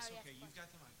hasn't already asked a question? You've got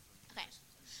the microphone. Okay.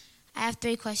 I have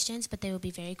 3 questions, but they will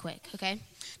be very quick, okay?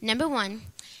 Number 1,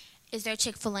 is there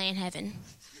Chick-fil-A in heaven?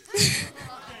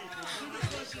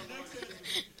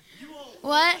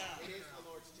 What?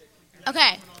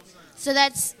 Okay. So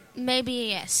that's maybe a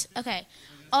yes. Okay.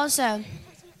 Also,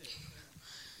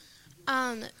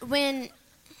 when,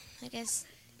 I guess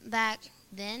back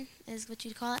then is what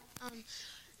you'd call it,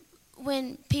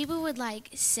 when people would like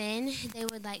sin, they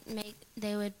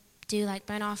would do like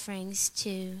burnt offerings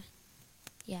to,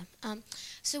 yeah.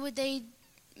 So would they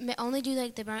only do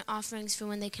like the burnt offerings for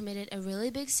when they committed a really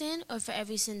big sin, or for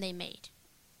every sin they made?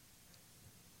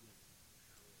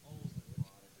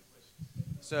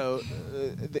 So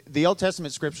the Old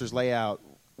Testament scriptures lay out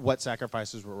what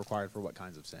sacrifices were required for what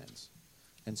kinds of sins.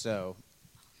 And so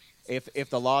if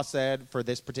the law said for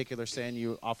this particular sin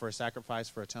you offer a sacrifice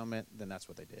for atonement, then that's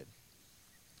what they did.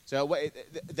 So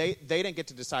they didn't get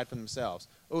to decide for themselves,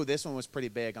 oh, this one was pretty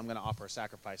big, I'm going to offer a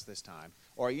sacrifice this time.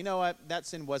 Or, you know what, that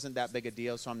sin wasn't that big a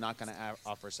deal, so I'm not going to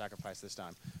offer a sacrifice this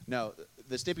time. No,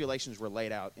 the stipulations were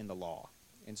laid out in the law.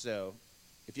 And so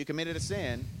if you committed a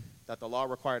sin that the law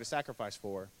required a sacrifice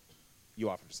for, you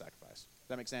offered a sacrifice. Does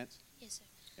that make sense? Yes, sir.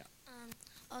 Yeah.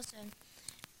 Also,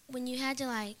 when you had to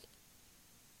like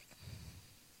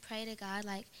pray to God,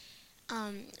 like,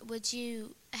 would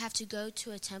you have to go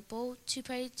to a temple to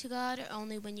pray to God, or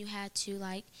only when you had to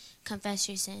like confess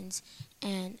your sins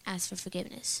and ask for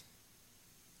forgiveness?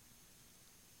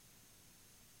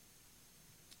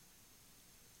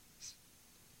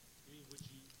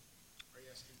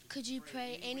 Could you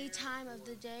pray any time of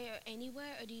the day or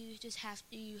anywhere, or do you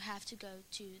have to go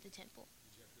to the temple?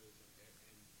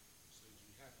 So do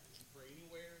you have to pray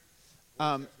anywhere?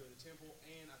 Or do you have to go to the temple?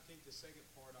 And I think the second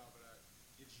part of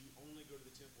it is you only go to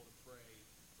the temple to pray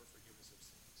for forgiveness of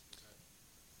sins.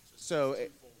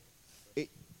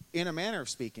 in a manner of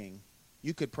speaking,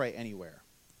 you could pray anywhere.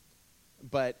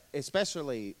 But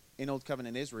especially in Old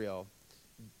Covenant Israel,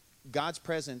 God's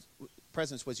presence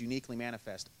was uniquely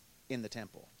manifest in the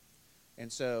temple.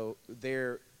 And so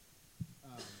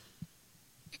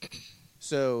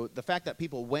so the fact that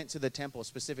people went to the temple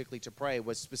specifically to pray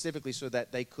was specifically so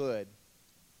that they could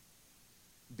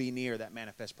be near that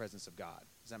manifest presence of God.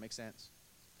 Does that make sense?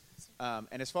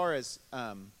 And as far as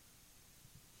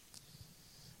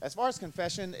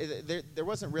confession, there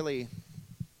wasn't really.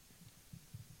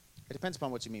 It depends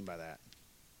upon what you mean by that.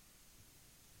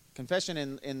 Confession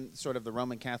in sort of the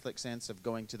Roman Catholic sense of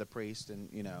going to the priest and,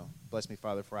 bless me,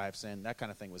 Father, for I have sinned. That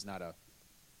kind of thing was not a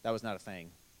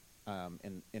thing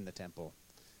in the temple.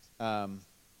 Yeah,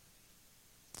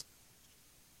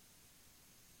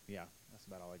 that's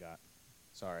about all I got.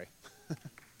 Sorry.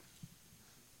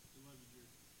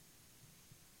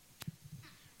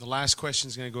 The last question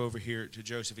is going to go over here to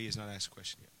Joseph. He has not asked a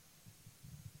question yet.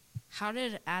 How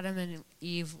did Adam and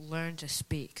Eve learn to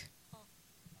speak?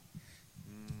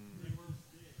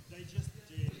 They just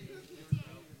did.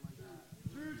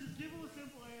 Drew, just give them a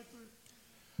simple answer.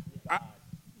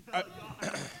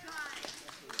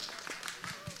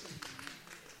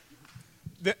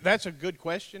 That's a good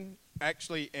question,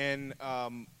 actually, and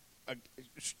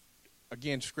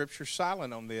again, Scripture's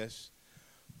silent on this,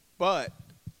 but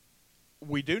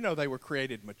we do know they were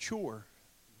created mature.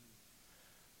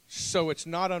 So it's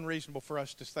not unreasonable for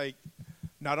us to think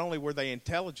not only were they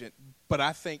intelligent, but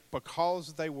I think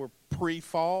because they were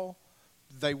pre-fall,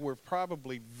 they were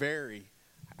probably very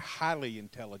highly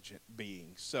intelligent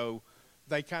beings. So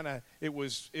they it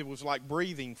was like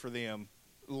breathing for them.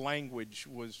 Language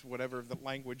was, whatever the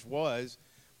language was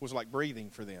like breathing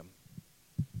for them.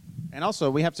 And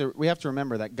also we have to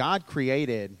remember that God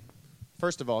created,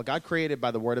 first of all, God created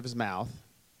by the word of his mouth.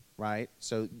 Right?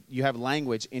 So you have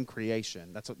language in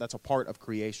creation. That's a part of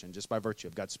creation just by virtue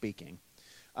of God speaking.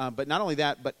 But not only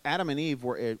that, but Adam and Eve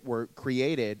were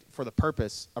created for the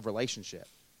purpose of relationship.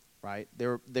 Right?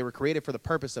 They were created for the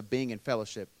purpose of being in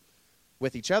fellowship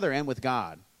with each other and with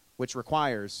God, which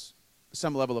requires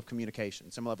some level of communication,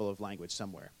 some level of language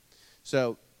somewhere.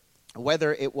 So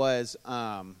whether it was,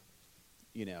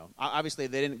 obviously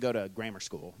they didn't go to grammar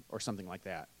school or something like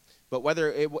that. But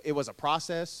whether it was a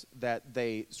process that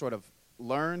they sort of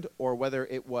learned or whether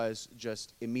it was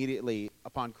just immediately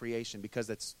upon creation because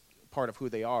that's part of who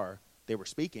they are, they were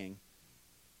speaking,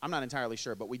 I'm not entirely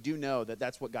sure. But we do know that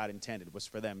that's what God intended, was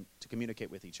for them to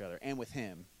communicate with each other and with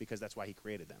him, because that's why he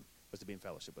created them, was to be in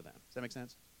fellowship with them. Does that make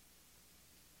sense?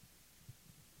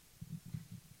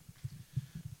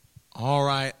 All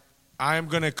right. I'm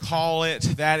going to call it.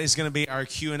 That is going to be our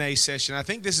Q&A session. I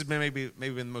think this has been maybe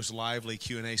been the most lively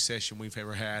Q&A session we've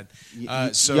ever had.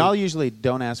 So y'all usually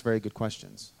don't ask very good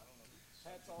questions.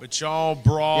 But y'all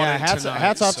brought it tonight.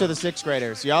 Hats off to the sixth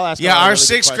graders. Y'all asked. Yeah, our really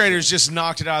sixth graders just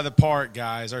knocked it out of the park,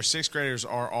 guys. Our sixth graders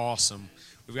are awesome.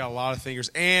 We've got a lot of thinkers.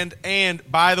 And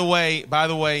by the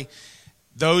way,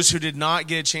 those who did not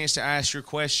get a chance to ask your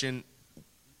question,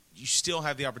 you still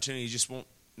have the opportunity. You just won't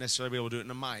necessarily be able to do it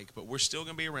in a mic, but we're still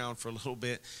going to be around for a little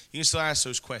bit. You can still ask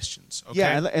those questions. Okay?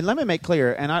 Yeah, and let me make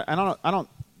clear, and I don't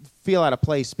feel out of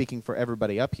place speaking for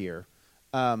everybody up here.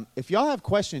 If y'all have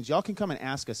questions, y'all can come and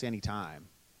ask us anytime,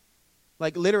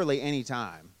 like literally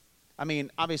anytime. I mean,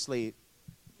 obviously,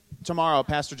 tomorrow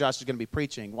Pastor Josh is going to be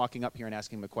preaching. Walking up here and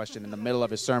asking him a question in the middle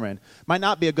of his sermon might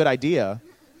not be a good idea,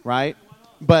 right?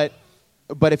 But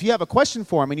if you have a question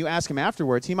for him and you ask him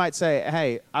afterwards, he might say,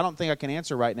 "Hey, I don't think I can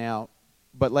answer right now.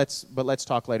 But let's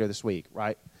talk later this week,"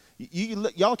 right?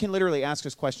 Y'all can literally ask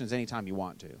us questions anytime you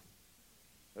want to.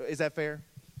 Is that fair?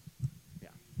 Yeah.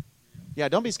 Yeah,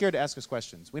 don't be scared to ask us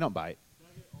questions. We don't bite.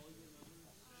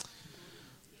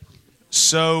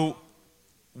 So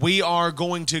we are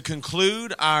going to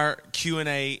conclude our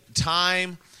Q&A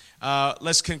time.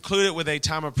 Let's conclude it with a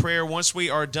time of prayer. Once we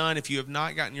are done, if you have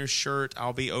not gotten your shirt,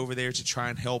 I'll be over there to try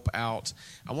and help out.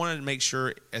 I wanted to make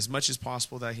sure as much as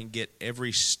possible that I can get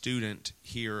every student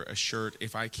here a shirt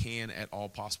if I can at all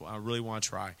possible. I really want to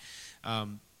try.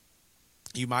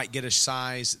 You might get a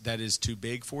size that is too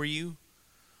big for you,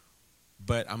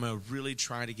 but I'm going to really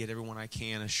try to get everyone I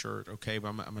can a shirt, okay? But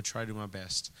I'm going to try to do my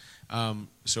best.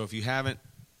 So if you haven't,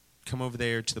 come over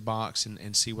there to the box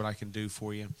and see what I can do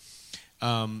for you.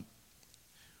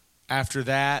 After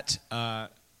that, I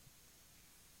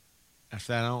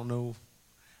don't know.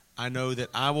 I know that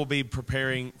I will be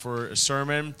preparing for a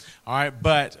sermon. All right,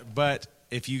 but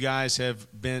if you guys have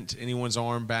bent anyone's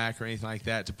arm back or anything like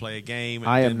that to play a game,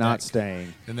 I am not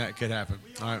staying. Then that could happen.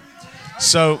 All right.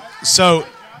 So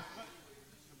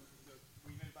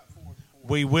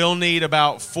we will need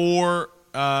about four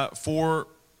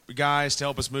guys to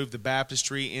help us move the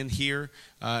baptistry in here.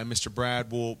 And Mr.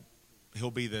 Brad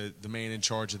he'll be the man in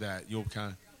charge of that. You'll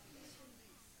kind of.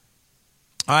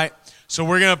 All right, so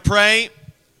we're going to pray.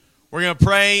 We're going to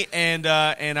pray, and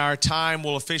our time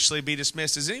will officially be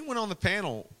dismissed. Does anyone on the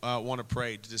panel want to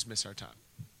pray to dismiss our time?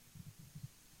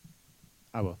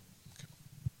 I will.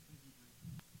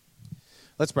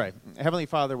 Let's pray. Heavenly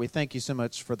Father, we thank you so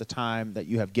much for the time that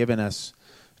you have given us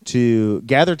to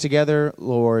gather together,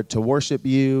 Lord, to worship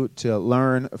you, to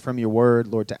learn from your word,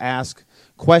 Lord, to ask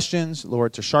questions,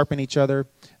 Lord, to sharpen each other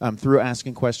through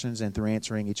asking questions and through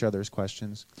answering each other's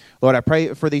questions. Lord, I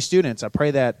pray for these students. I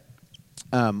pray that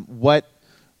what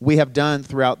we have done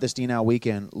throughout this D-Now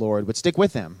weekend, Lord, would stick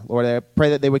with them. Lord, I pray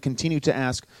that they would continue to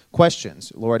ask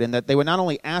questions, Lord, and that they would not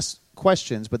only ask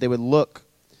questions, but they would look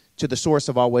to the source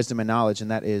of all wisdom and knowledge,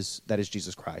 and that is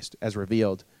Jesus Christ, as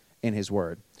revealed in his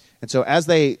word. And so as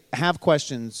they have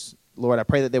questions, Lord, I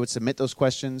pray that they would submit those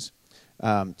questions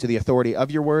to the authority of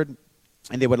your word,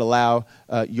 and they would allow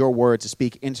your word to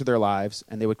speak into their lives,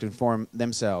 and they would conform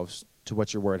themselves to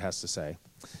what your word has to say.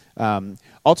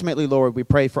 Ultimately, Lord, we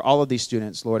pray for all of these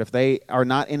students, Lord, if they are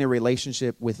not in a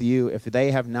relationship with you, if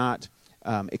they have not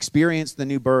experienced the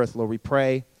new birth, Lord, we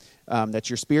pray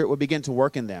that your spirit would begin to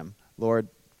work in them, Lord,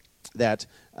 that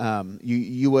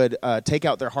you would take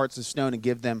out their hearts of stone and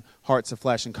give them hearts of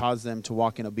flesh and cause them to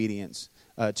walk in obedience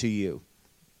to you.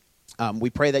 We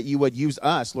pray that you would use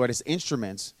us, Lord, as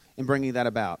instruments in bringing that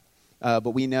about.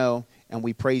 But we know and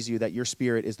we praise you that your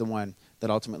spirit is the one that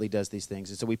ultimately does these things.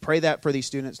 And so we pray that for these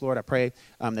students, Lord. I pray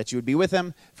that you would be with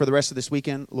them for the rest of this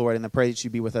weekend, Lord, and I pray that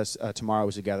you'd be with us tomorrow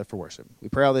as we gather for worship. We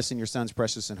pray all this in your son's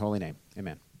precious and holy name.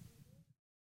 Amen.